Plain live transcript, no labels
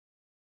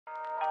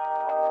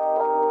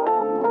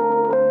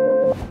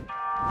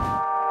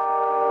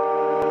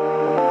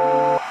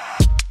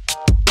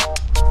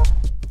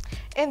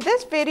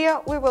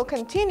video, we will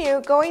continue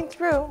going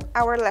through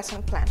our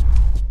lesson plan.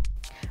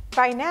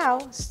 By now,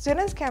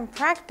 students can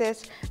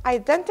practice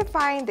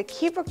identifying the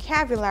key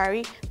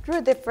vocabulary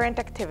through different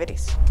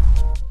activities.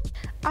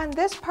 On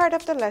this part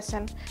of the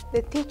lesson,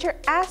 the teacher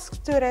asks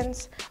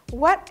students,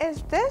 what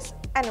is this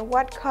and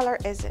what color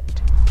is it?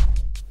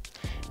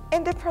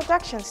 In the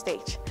production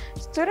stage,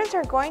 students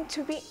are going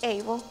to be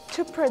able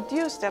to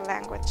produce the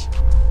language.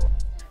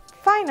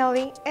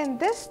 Finally, in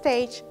this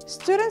stage,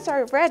 students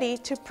are ready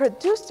to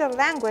produce the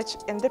language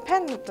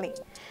independently.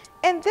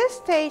 In this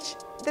stage,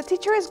 the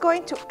teacher is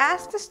going to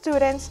ask the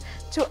students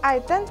to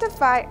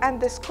identify and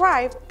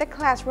describe the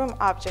classroom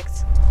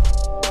objects.